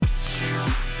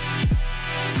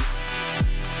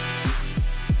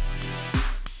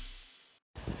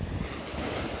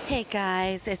Hey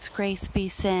guys, it's Grace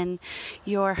Beeson,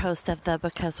 your host of the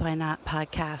Because Why Not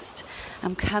podcast.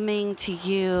 I'm coming to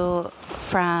you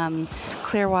from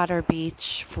Clearwater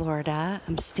Beach, Florida.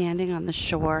 I'm standing on the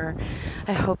shore.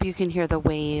 I hope you can hear the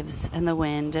waves and the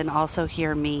wind and also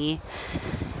hear me.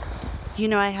 You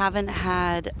know, I haven't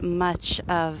had much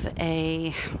of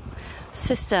a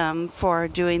system for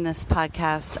doing this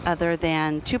podcast other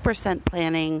than 2%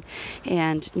 planning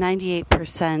and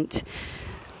 98%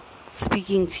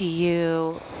 speaking to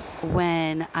you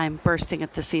when I'm bursting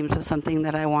at the seams with something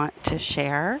that I want to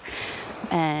share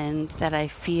and that I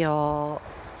feel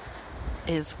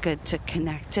is good to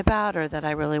connect about, or that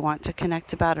I really want to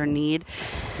connect about or need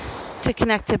to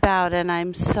connect about. And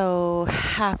I'm so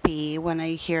happy when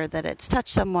I hear that it's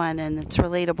touched someone and it's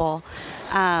relatable.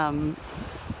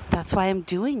 That's why I'm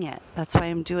doing it.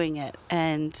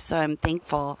 And so I'm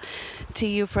thankful to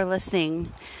you for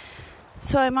listening.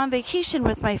 So I'm on vacation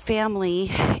with my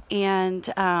family, and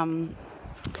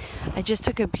I just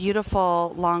took a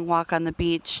beautiful long walk on the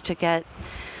beach to get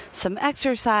some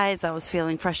exercise. I was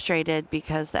feeling frustrated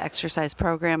because the exercise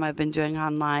program I've been doing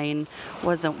online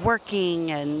wasn't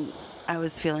working, and I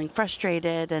was feeling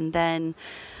frustrated. And then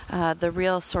the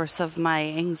real source of my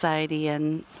anxiety,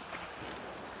 and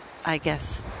I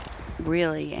guess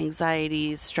really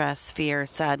anxiety, stress, fear,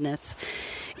 sadness,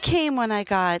 came when I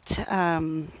got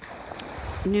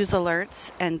news alerts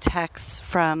and texts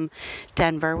from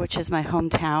Denver, which is my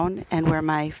hometown and where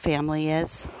my family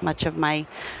is, much of my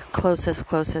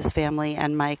closest family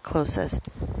and my closest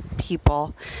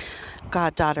people,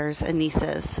 goddaughters and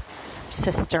nieces,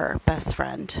 sister, best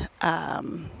friend.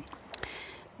 My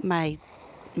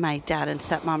dad and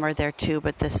stepmom are there too,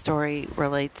 but this story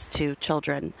relates to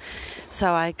children.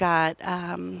 So I got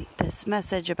this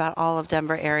message about all of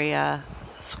Denver area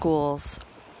schools,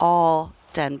 all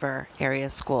Denver area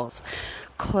schools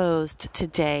closed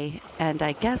today, and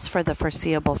I guess for the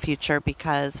foreseeable future,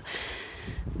 because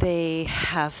they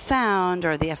have found,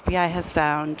 or the FBI has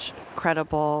found,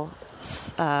 credible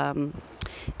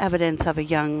evidence of a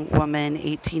young woman,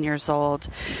 18 years old,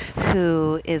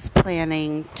 who is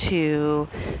planning to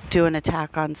do an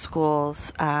attack on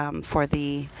schools for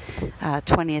the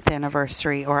 20th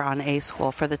anniversary, or on a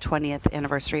school for the 20th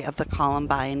anniversary of the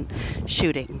Columbine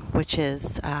shooting, which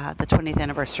is the 20th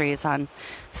anniversary is on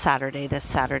this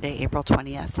Saturday, April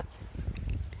 20th.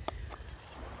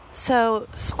 So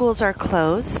schools are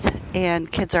closed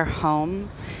and kids are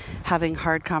home having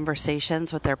hard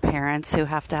conversations with their parents, who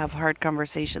have to have hard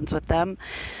conversations with them,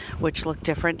 which look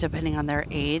different depending on their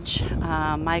age.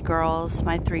 My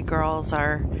 3 girls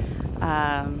are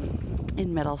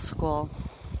in middle school,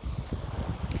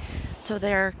 so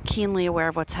they're keenly aware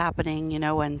of what's happening,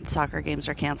 when soccer games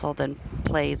are canceled and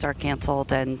plays are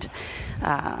canceled, and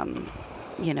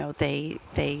they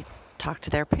talk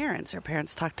to their parents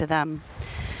talk to them.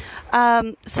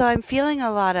 So I'm feeling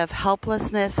a lot of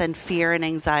helplessness and fear and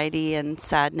anxiety and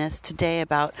sadness today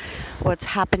about what's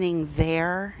happening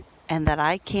there, and that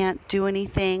I can't do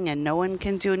anything and no one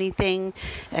can do anything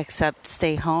except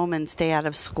stay home and stay out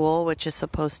of school, which is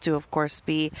supposed to, of course,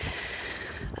 be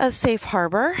a safe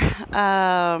harbor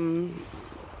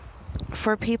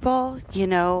for people.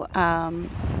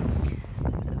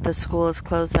 The school is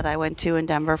closed that I went to in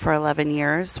Denver for 11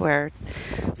 years, where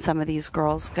some of these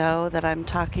girls go that I'm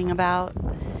talking about.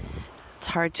 It's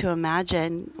hard to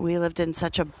imagine. We lived in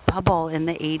such a bubble in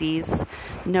the 80s.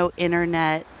 No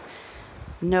internet,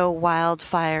 no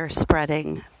wildfire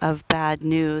spreading of bad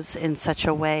news in such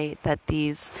a way that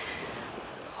these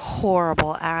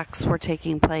horrible acts were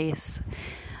taking place.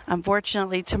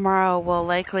 Unfortunately, tomorrow will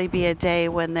likely be a day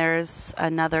when there's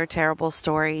another terrible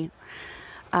story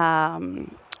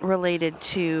related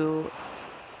to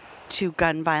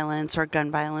gun violence, or gun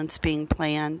violence being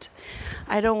planned.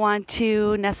 I don't want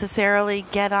to necessarily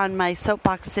get on my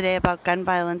soapbox today about gun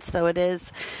violence, though it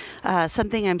is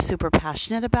something I'm super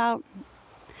passionate about.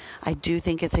 I do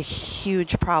think it's a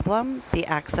huge problem, the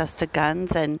access to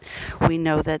guns, and we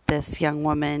know that this young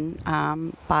woman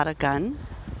bought a gun.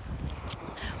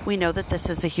 We know that this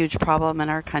is a huge problem in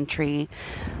our country.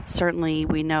 Certainly,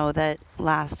 we know that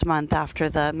last month, after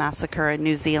the massacre in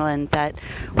New Zealand, that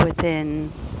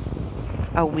within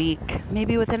a week,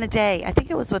 maybe within a day, I think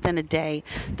it was within a day,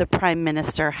 the Prime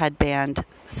Minister had banned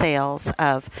sales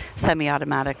of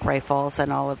semi-automatic rifles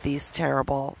and all of these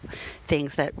terrible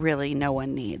things that really no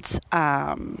one needs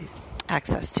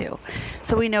access to.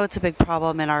 So we know it's a big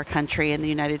problem in our country, in the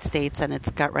United States, and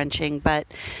it's gut-wrenching. But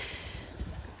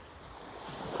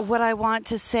what I want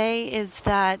to say is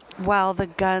that while the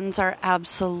guns are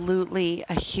absolutely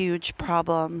a huge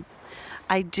problem,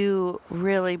 I do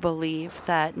really believe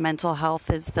that mental health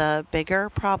is the bigger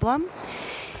problem,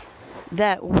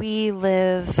 that we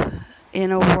live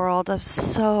in a world of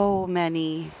so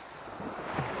many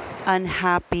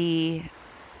unhappy,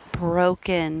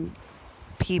 broken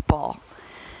people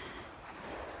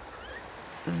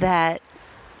that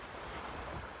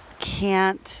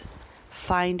can't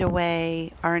find a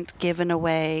way, aren't given a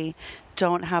way,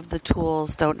 don't have the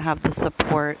tools, don't have the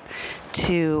support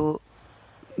to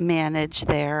manage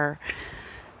their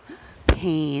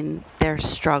pain, their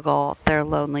struggle, their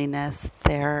loneliness,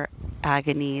 their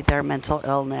agony, their mental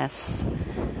illness,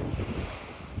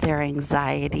 their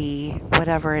anxiety,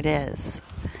 whatever it is.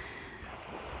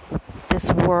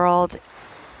 This world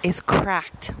is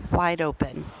cracked wide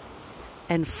open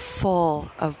and full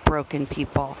of broken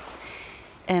people.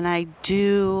 And I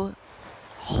do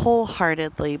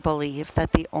wholeheartedly believe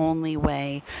that the only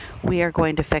way we are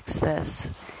going to fix this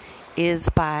is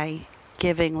by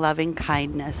giving loving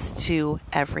kindness to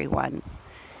everyone.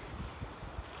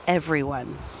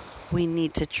 Everyone. We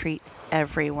need to treat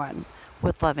everyone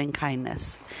with loving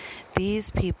kindness.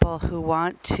 These people who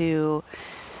want to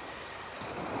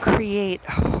create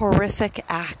horrific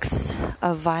acts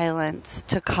of violence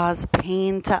to cause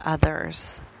pain to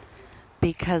others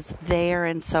because they are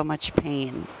in so much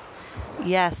pain.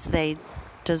 Yes, they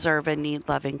deserve and need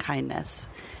loving kindness.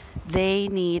 They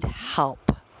need help.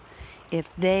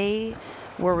 If they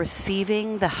were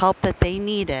receiving the help that they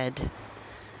needed,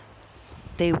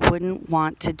 they wouldn't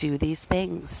want to do these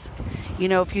things. You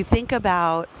know, if you think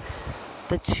about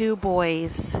the 2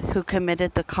 boys who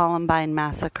committed the Columbine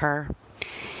massacre,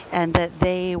 and that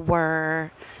they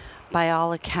were, by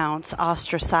all accounts,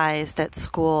 ostracized at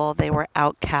school, they were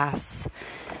outcasts.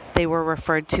 They were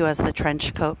referred to as the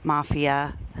Trenchcoat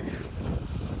Mafia.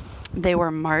 They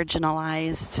were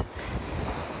marginalized.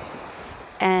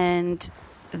 And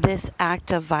this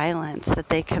act of violence that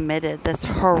they committed, this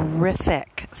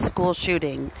horrific school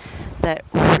shooting that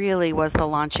really was the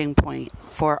launching point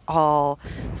for all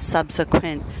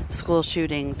subsequent school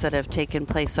shootings that have taken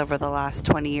place over the last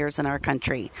 20 years in our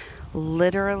country,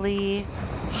 literally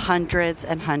hundreds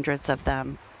and hundreds of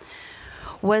them,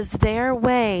 was their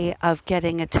way of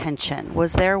getting attention,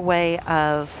 was their way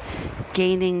of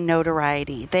gaining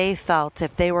notoriety. They felt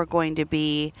if they were going to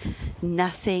be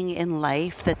nothing in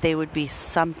life, that they would be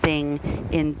something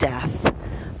in death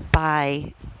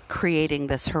by creating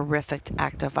this horrific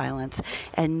act of violence,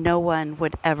 and no one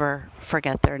would ever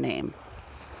forget their name.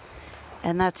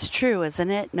 And that's true,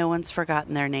 isn't it? No one's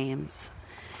forgotten their names.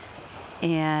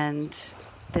 And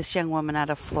this young woman out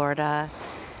of Florida,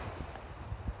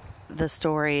 the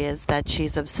story is that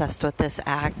she's obsessed with this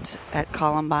act at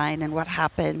Columbine and what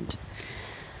happened.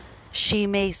 She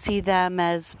may see them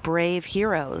as brave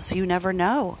heroes. You never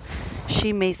know.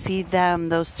 She may see them,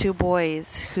 those 2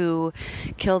 boys who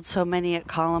killed so many at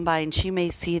Columbine, she may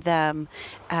see them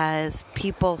as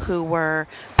people who were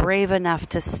brave enough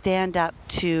to stand up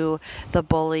to the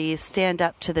bullies, stand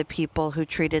up to the people who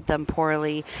treated them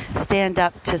poorly, stand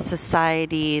up to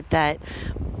society that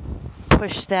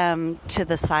pushed them to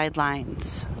the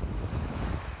sidelines.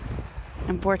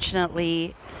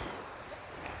 Unfortunately,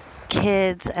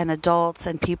 kids and adults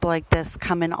and people like this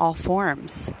come in all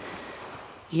forms.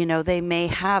 You know, they may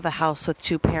have a house with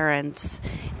 2 parents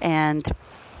and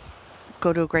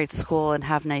go to a great school and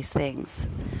have nice things.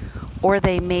 Or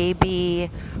they may be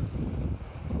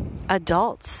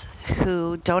adults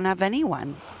who don't have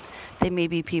anyone. They may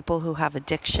be people who have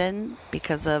addiction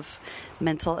because of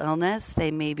mental illness.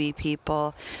 They may be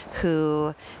people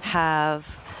who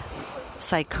have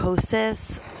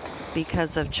psychosis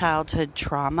because of childhood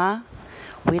trauma.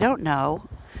 We don't know,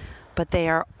 but they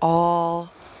are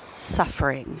all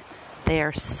suffering. They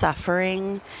are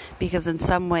suffering because in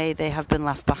some way they have been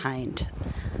left behind.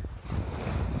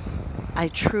 I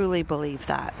truly believe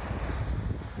that.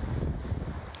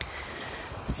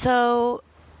 So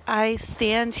I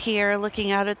stand here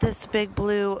looking out at this big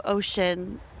blue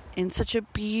ocean in such a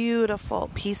beautiful,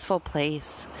 peaceful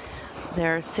place.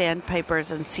 There are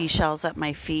sandpipers and seashells at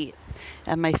my feet,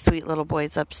 and my sweet little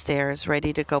boys upstairs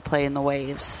ready to go play in the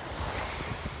waves.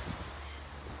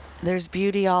 There's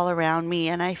beauty all around me,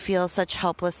 and I feel such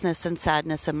helplessness and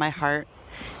sadness in my heart.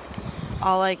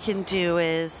 All I can do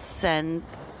is send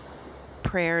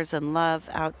prayers and love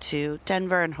out to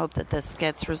Denver and hope that this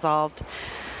gets resolved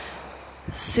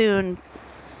soon.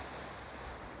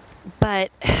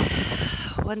 But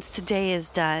once today is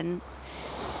done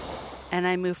and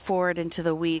I move forward into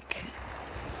the week,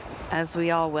 as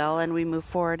we all will, and we move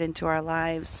forward into our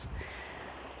lives,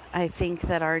 I think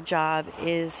that our job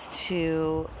is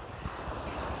to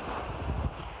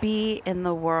be in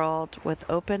the world with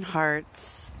open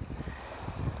hearts,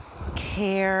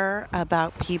 care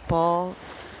about people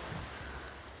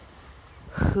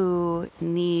who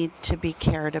need to be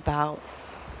cared about.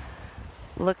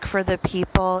 Look for the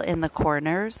people in the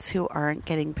corners who aren't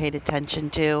getting paid attention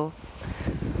to.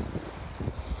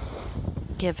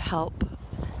 Give help,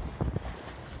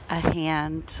 a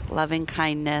hand, loving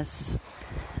kindness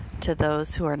to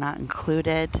those who are not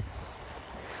included.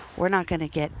 We're not going to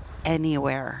get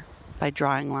anywhere by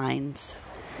drawing lines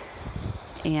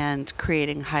and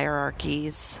creating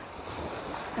hierarchies,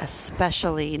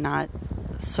 especially not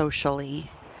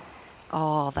socially.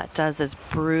 All that does is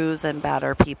bruise and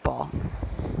batter people.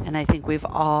 And I think we've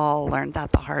all learned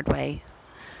that the hard way.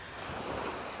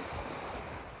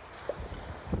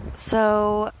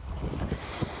 So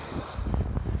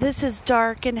this is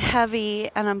dark and heavy,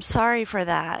 and I'm sorry for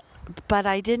that. But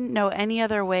I didn't know any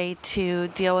other way to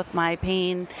deal with my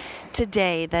pain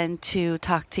today than to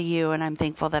talk to you, and I'm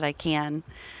thankful that I can.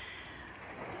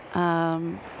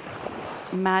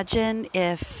 Imagine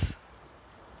if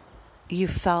you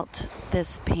felt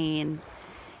this pain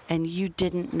and you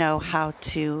didn't know how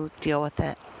to deal with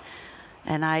it,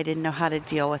 and I didn't know how to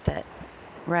deal with it,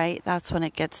 right? That's when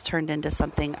it gets turned into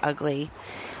something ugly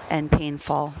and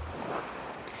painful.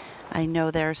 I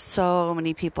know there are so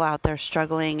many people out there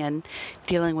struggling and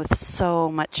dealing with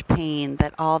so much pain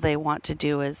that all they want to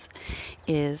do is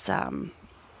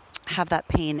have that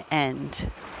pain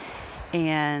end.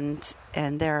 And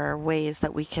there are ways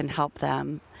that we can help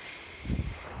them,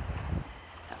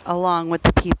 along with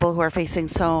the people who are facing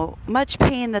so much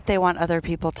pain that they want other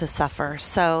people to suffer.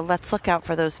 So let's look out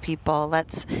for those people.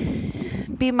 Let's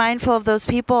be mindful of those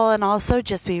people, and also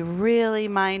just be really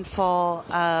mindful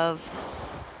of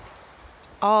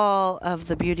all of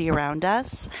the beauty around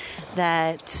us,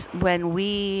 that when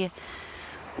we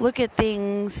look at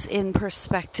things in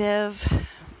perspective,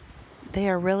 they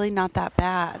are really not that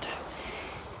bad.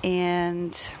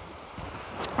 And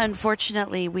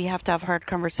unfortunately, we have to have hard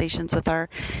conversations with our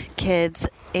kids,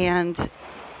 and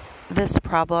this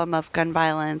problem of gun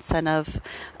violence and of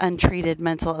untreated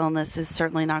mental illness is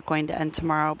certainly not going to end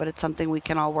tomorrow, but it's something we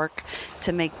can all work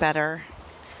to make better.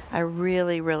 I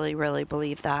really, really, really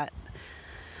believe that.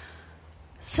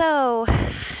 So,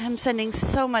 I'm sending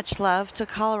so much love to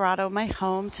Colorado, my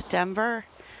home, to Denver,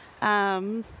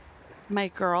 my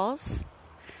girls.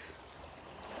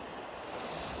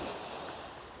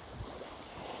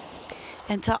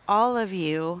 And to all of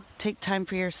you, take time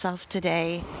for yourself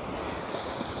today.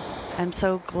 I'm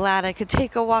so glad I could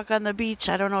take a walk on the beach.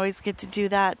 I don't always get to do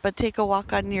that, but take a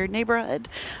walk on your neighborhood,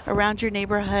 around your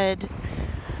neighborhood.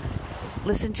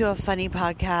 Listen to a funny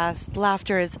podcast.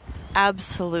 Laughter is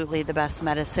absolutely the best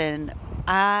medicine.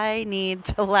 I need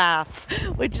to laugh,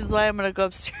 which is why I'm going to go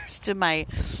upstairs to my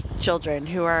children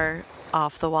who are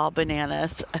off the wall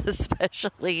bananas,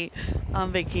 especially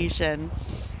on vacation,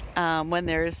 when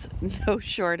there's no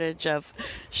shortage of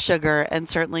sugar and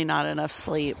certainly not enough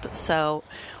sleep. So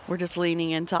we're just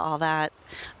leaning into all that.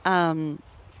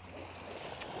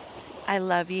 I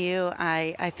love you.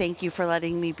 I thank you for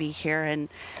letting me be here and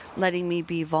letting me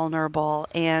be vulnerable.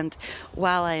 And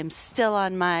while I am still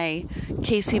on my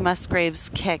Casey Musgraves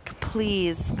kick,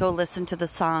 please go listen to the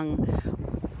song,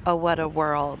 Oh, What a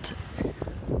World.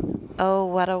 Oh,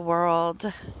 what a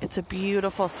world. It's a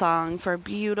beautiful song for a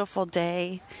beautiful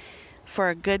day, for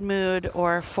a good mood,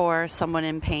 or for someone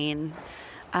in pain.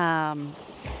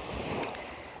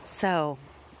 So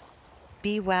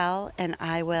be well, and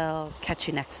I will catch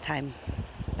you next time.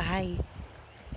 Bye.